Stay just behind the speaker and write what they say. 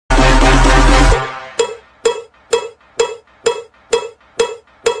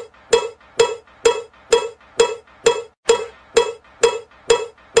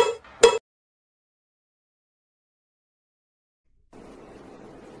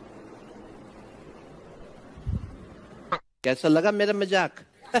कैसा लगा मेरा मजाक?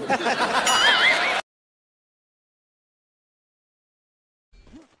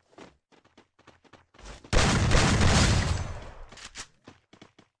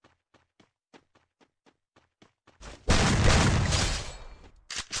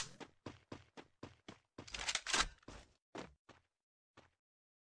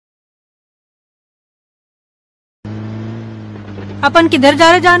 अपन किधर जा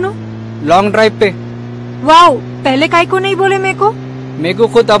रहे जानू? लॉन्ग ड्राइव पे। वाओ, पहले काहे को नहीं बोले मेरे को? मेरे को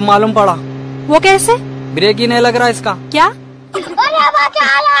खुद अब मालूम पड़ा। वो कैसे? ब्रेक ही नहीं लग रहा इसका। क्या?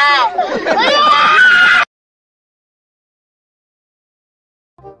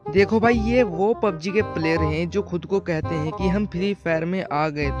 देखो भाई, ये वो पबजी के प्लेयर हैं जो खुद को कहते हैं कि हम फ्री फायर में आ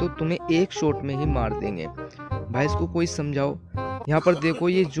गए तो तुम्हें एक शॉट में ही मार देंगे। भाई इसको कोई समझाओ। यहाँ पर देखो,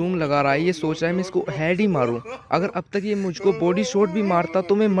 ये जूम लगा रहा है, ये सोच रहा है मैं इसको हेड ही मारूं। अगर अब तक ये मुझको बॉडी शॉट भी मारता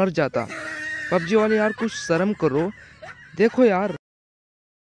तो मैं मर जाता। पबजी वाले यार कुछ शर्म करो। देखो यार,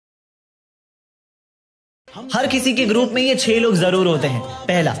 हर किसी के ग्रुप में ये 6 लोग जरूर होते हैं।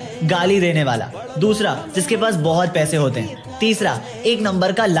 पहला, गाली देने वाला। दूसरा, जिसके पास बहुत पैसे होते हैं। तीसरा, एक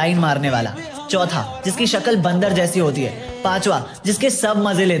नंबर का लाइन मारने वाला। चौथा, जिसकी शक्ल बंदर जैसी होती है। पांचवा, जिसके सब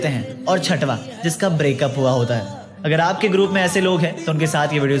मजे लेते हैं। और छठवा, जिसका ब्रेकअप हुआ होता है। अगर आपके ग्रुप में ऐसे लोग हैं तो उनके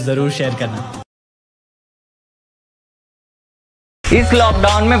साथ ये वीडियो जरूर शेयर करना। इस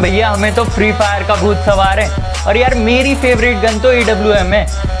लॉकडाउन में भैया हमें तो फ्री फायर का भूत सवार है। और यार मेरी फेवरेट गन तो AWM है।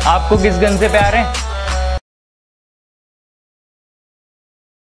 आपको किस गन से प्यार है?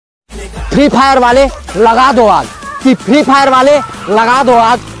 फ्री फायर वाले लगा दो आग, कि फ्री फायर वाले लगा दो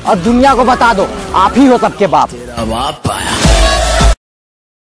आग और दुनिया को बता दो आप ही हो सबके बाप। तेरा बाप आया।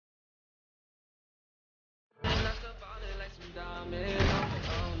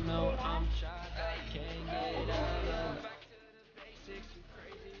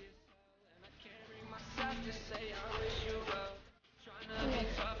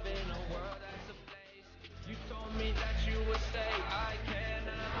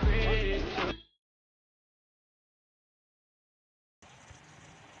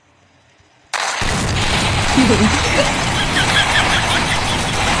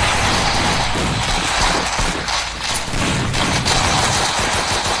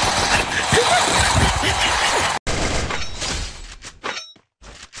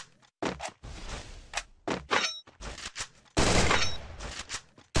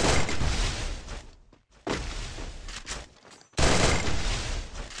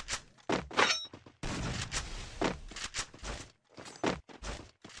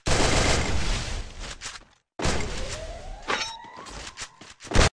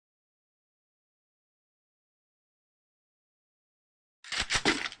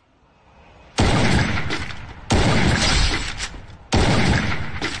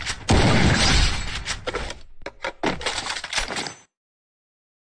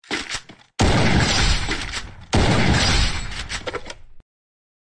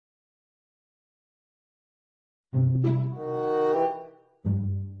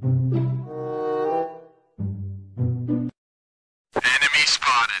 Enemy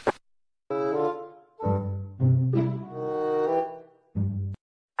spotted.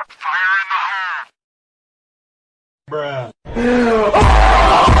 Fire in the hole. Bruh.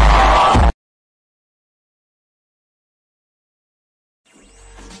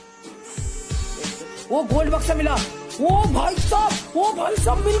 वो गोल्ड बक्सा मिला। वो भाई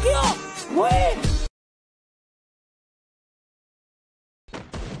साहब मिल गया। वो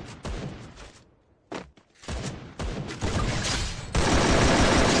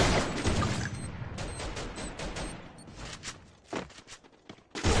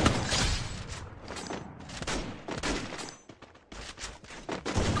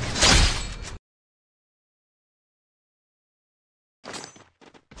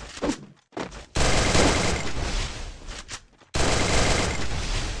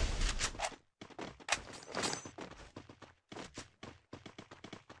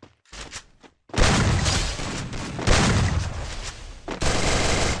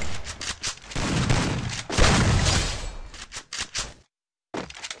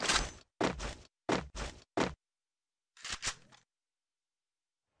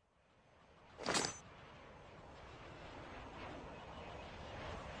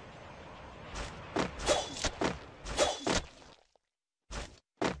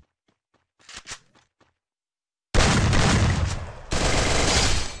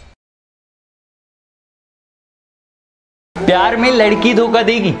प्यार में लड़की धोखा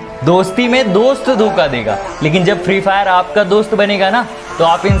देगी, दोस्ती में दोस्त धोखा देगा, लेकिन जब फ्री फायर आपका दोस्त बनेगा ना, तो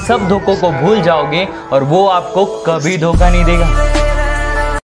आप इन सब धोखों को भूल जाओगे और वो आपको कभी धोखा नहीं देगा।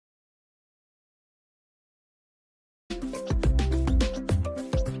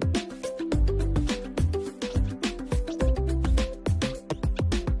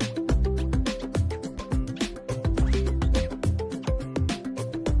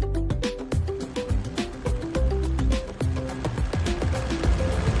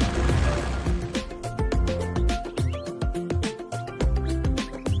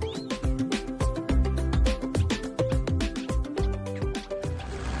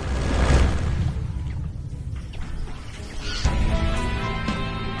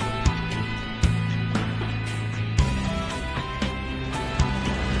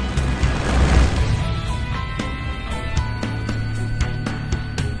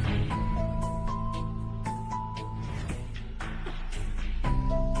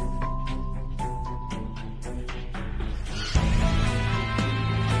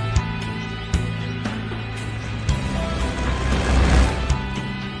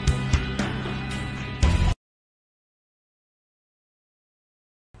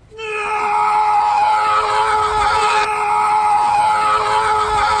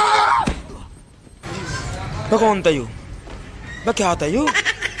 कौन था यू? बे क्या था यू?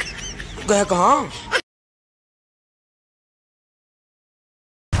 गया कहाँ?